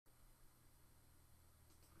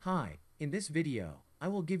Hi, in this video, I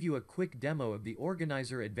will give you a quick demo of the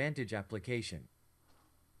Organizer Advantage application.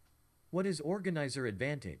 What is Organizer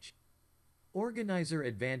Advantage? Organizer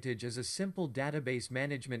Advantage is a simple database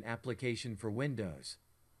management application for Windows.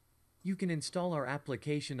 You can install our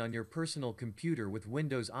application on your personal computer with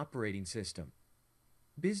Windows operating system.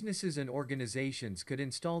 Businesses and organizations could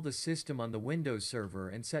install the system on the Windows server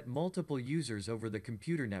and set multiple users over the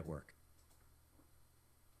computer network.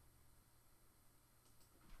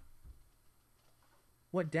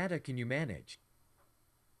 What data can you manage?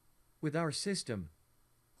 With our system,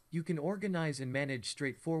 you can organize and manage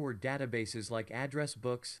straightforward databases like address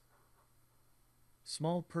books,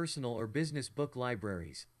 small personal or business book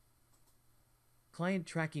libraries, client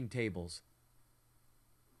tracking tables,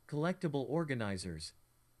 collectible organizers,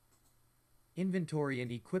 inventory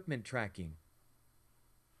and equipment tracking,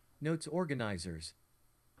 notes organizers,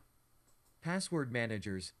 password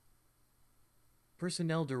managers,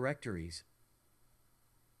 personnel directories,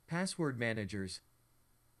 password managers,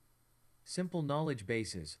 simple knowledge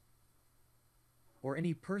bases, or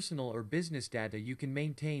any personal or business data you can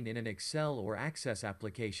maintain in an Excel or Access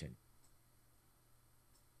application.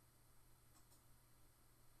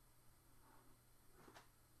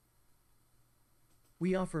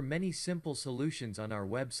 We offer many simple solutions on our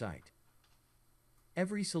website.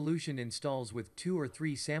 Every solution installs with 2 or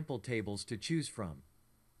 3 sample tables to choose from.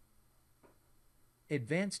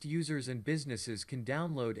 Advanced users and businesses can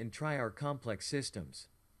download and try our complex systems.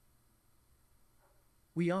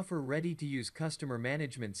 We offer ready-to-use customer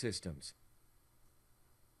management systems,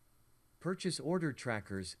 purchase order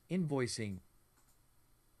trackers, invoicing,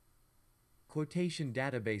 quotation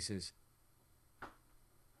databases,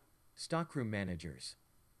 stockroom managers.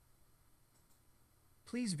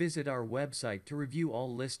 Please visit our website to review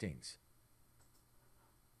all listings.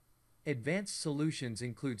 Advanced solutions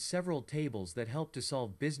include several tables that help to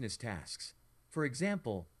solve business tasks. For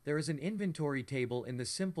example, there is an inventory table in the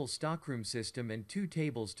simple stockroom system and 2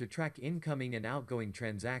 tables to track incoming and outgoing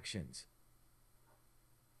transactions.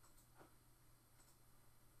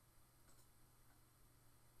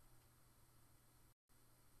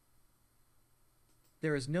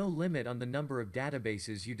 There is no limit on the number of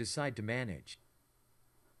databases you decide to manage.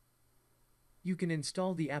 You can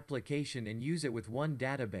install the application and use it with one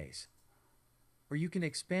database, or you can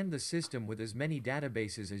expand the system with as many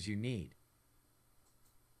databases as you need.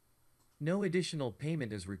 No additional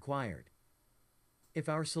payment is required. If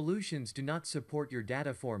our solutions do not support your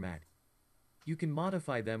data format, you can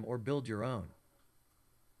modify them or build your own.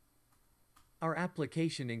 Our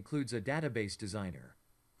application includes a database designer.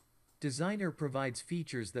 Designer provides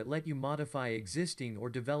features that let you modify existing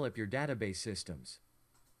or develop your database systems.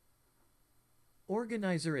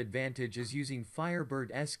 Organizer Advantage is using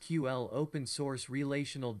Firebird SQL open source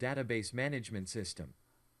relational database management system.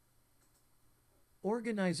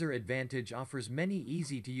 Organizer Advantage offers many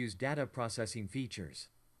easy-to-use data processing features.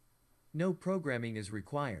 No programming is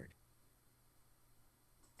required.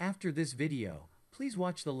 After this video, please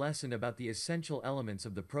watch the lesson about the essential elements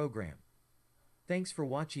of the program. Thanks for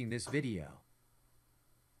watching this video.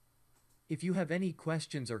 If you have any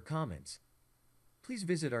questions or comments, please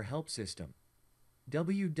visit our help system,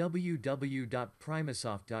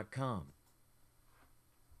 www.primasoft.com.